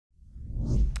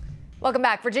Welcome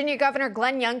back. Virginia Governor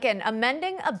Glenn Youngkin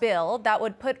amending a bill that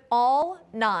would put all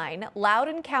 9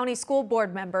 Loudoun County School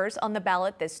Board members on the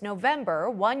ballot this November,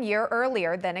 1 year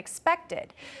earlier than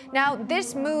expected. Now,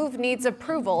 this move needs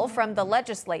approval from the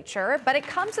legislature, but it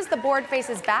comes as the board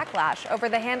faces backlash over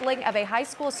the handling of a high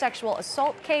school sexual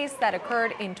assault case that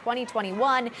occurred in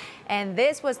 2021. And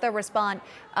this was the response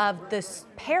of the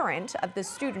parent of the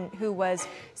student who was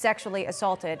sexually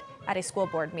assaulted at a school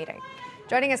board meeting.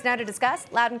 Joining us now to discuss,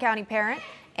 Loudoun County parent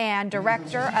and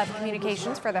Director of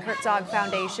Communications for the Herzog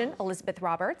Foundation, Elizabeth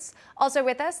Roberts. Also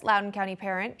with us, Loudoun County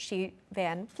parent, She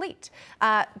Van Fleet.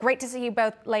 Great to see you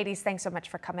both, ladies. Thanks so much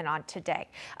for coming on today.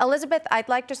 Elizabeth, I'd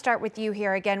like to start with you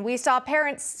here again. We saw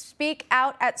parents speak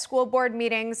out at school board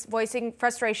meetings, voicing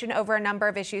frustration over a number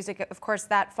of issues. Of course,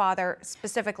 that father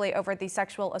specifically over the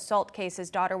sexual assault case his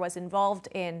daughter was involved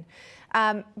in.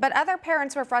 But other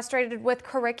parents were frustrated with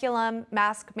curriculum,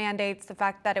 mask mandates, the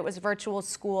fact that it was virtual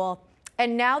school.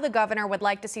 And now the governor would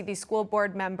like to see these school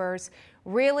board members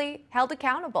really held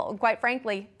accountable and, quite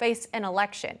frankly, face an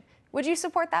election. Would you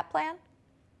support that plan?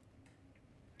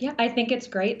 Yeah, I think it's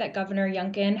great that Governor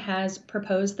Youngkin has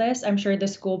proposed this. I'm sure the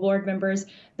school board members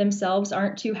themselves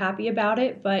aren't too happy about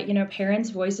it, but parents'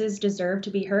 voices deserve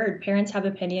to be heard. Parents have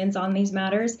opinions on these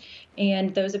matters,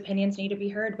 and those opinions need to be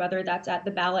heard, whether that's at the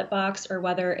ballot box or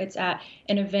whether it's at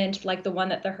an event like the one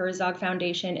that the Herzog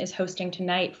Foundation is hosting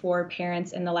tonight for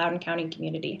parents in the Loudoun County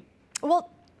community. Well,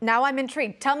 now I'm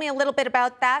intrigued. Tell me a little bit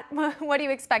about that. What do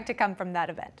you expect to come from that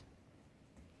event?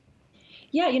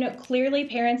 Yeah, clearly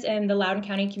parents in the Loudoun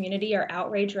County community are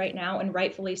outraged right now, and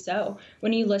rightfully so.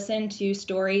 When you listen to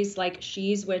stories like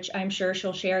She's, which I'm sure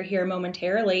she'll share here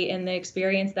momentarily, and the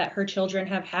experience that her children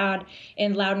have had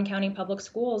in Loudoun County public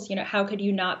schools, how could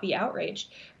you not be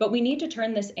outraged? But we need to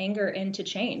turn this anger into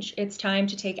change. It's time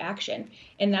to take action.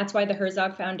 And that's why the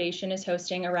Herzog Foundation is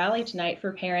hosting a rally tonight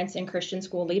for parents and Christian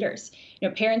school leaders.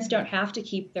 Parents don't have to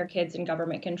keep their kids in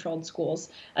government-controlled schools.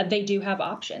 They do have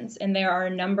options, and there are a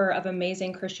number of amazing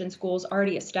Christian schools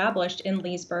already established in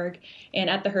Leesburg. And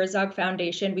at the Herzog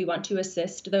Foundation, we want to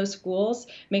assist those schools,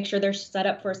 make sure they're set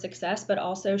up for success, but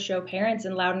also show parents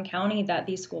in Loudoun County that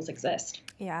these schools exist.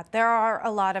 Yeah, there are a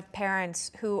lot of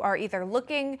parents who are either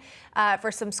looking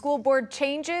for some school board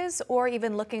changes or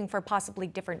even looking for possibly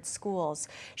different schools.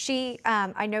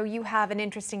 I know you have an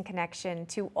interesting connection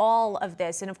to all of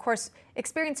this, and of course,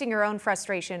 experiencing your own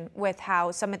frustration with how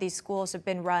some of these schools have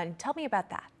been run. Tell me about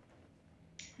that.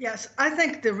 Yes, I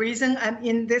think the reason I'm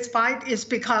in this fight is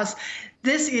because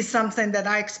this is something that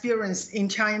I experienced in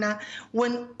China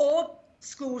when all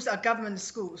schools are government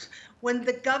schools. When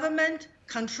the government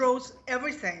controls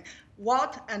everything,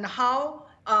 what and how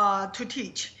to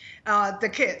teach the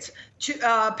kids.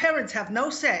 Parents have no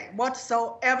say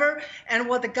whatsoever, and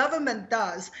what the government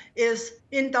does is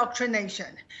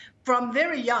indoctrination. From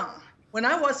very young, when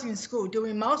I was in school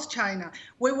during Mao's China,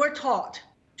 we were taught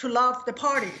to love the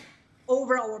party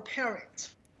over our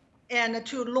parents, and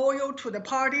to loyal to the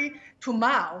party, to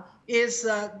Mao, is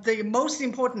the most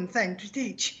important thing to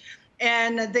teach.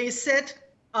 And they set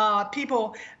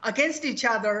people against each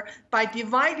other by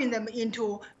dividing them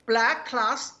into black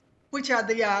class, which are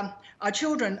the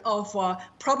children of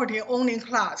property-owning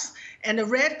class, and the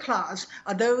red class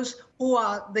are those who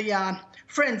are the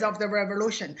friends of the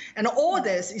revolution. And all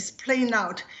this is playing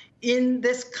out in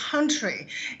this country.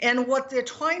 And what they're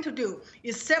trying to do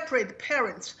is separate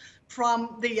parents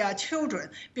from the children,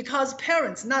 because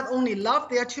parents not only love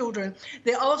their children,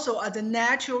 they also are the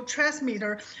natural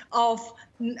transmitter of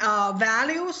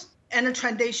values and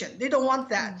tradition. They don't want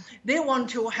that. They want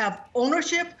to have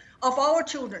ownership of our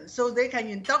children so they can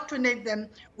indoctrinate them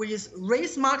with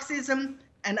race Marxism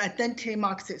and identity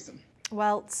Marxism.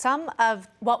 Well, some of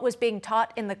what was being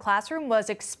taught in the classroom was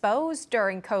exposed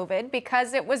during COVID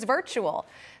because it was virtual.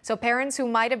 So parents who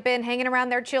might have been hanging around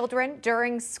their children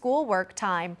during schoolwork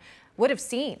time would have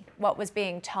seen what was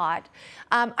being taught.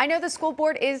 I know the school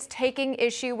board is taking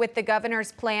issue with the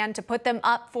governor's plan to put them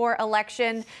up for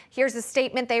election. Here's a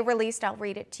statement they released. I'll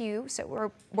read it to you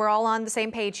so we're all on the same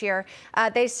page here.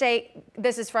 They say,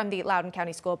 this is from the Loudoun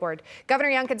County School Board. Governor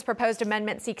Youngkin's proposed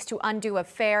amendment seeks to undo a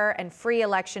fair and free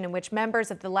election in which members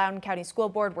of the Loudoun County School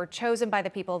Board were chosen by the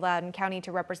people of Loudoun County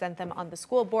to represent them on the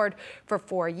school board for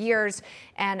 4 years.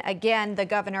 And again, the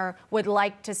governor would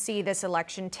like to see this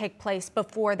election take place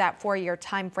before that 4-year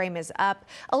time frame is up.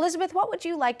 Elizabeth, what would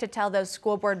you like to tell those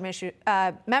school board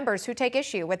members who take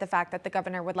issue with the fact that the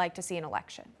governor would like to see an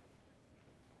election?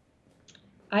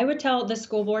 I would tell the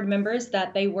school board members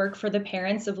that they work for the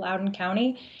parents of Loudoun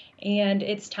County, and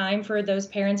it's time for those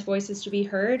parents' voices to be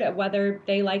heard. Whether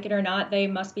they like it or not, they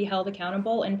must be held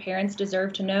accountable, and parents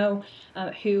deserve to know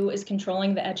who is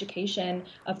controlling the education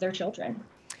of their children.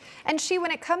 And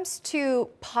when it comes to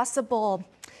possible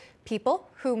people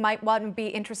who might want to be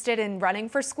interested in running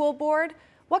for school board,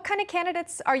 what kind of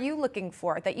candidates are you looking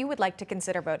for that you would like to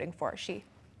consider voting for,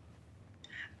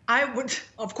 I would,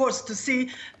 of course, to see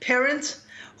parents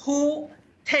who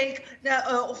take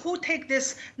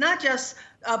this not just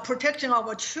protecting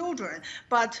our children,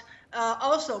 but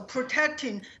also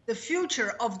protecting the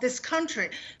future of this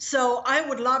country. So I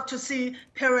would love to see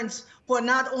parents who are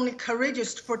not only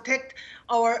courageous to protect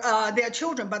their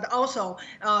children, but also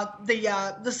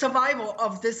the survival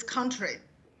of this country.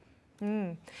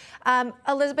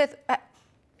 Elizabeth,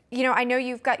 I know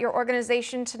you've got your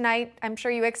organization tonight. I'm sure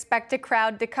you expect a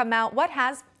crowd to come out. What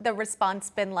has the response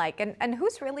been like? And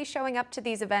who's really showing up to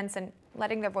these events and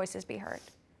letting their voices be heard?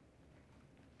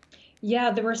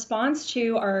 Yeah, the response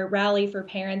to our rally for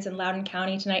parents in Loudoun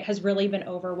County tonight has really been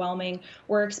overwhelming.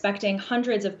 We're expecting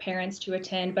hundreds of parents to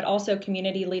attend, but also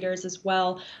community leaders as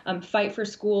well. Fight for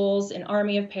Schools, an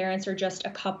army of parents are just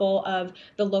a couple of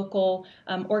the local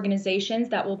organizations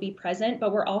that will be present,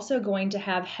 but we're also going to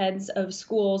have heads of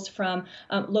schools from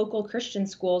local Christian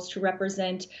schools to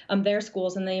represent their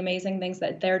schools and the amazing things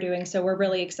that they're doing. So we're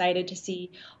really excited to see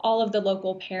all of the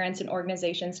local parents and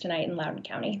organizations tonight in Loudoun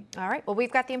County. All right, well,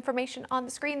 we've got the information on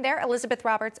the screen there. Elizabeth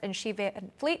Roberts and Shiva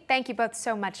Fleet, thank you both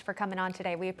so much for coming on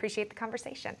today. We appreciate the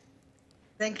conversation.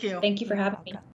 Thank you. Thank you for having me.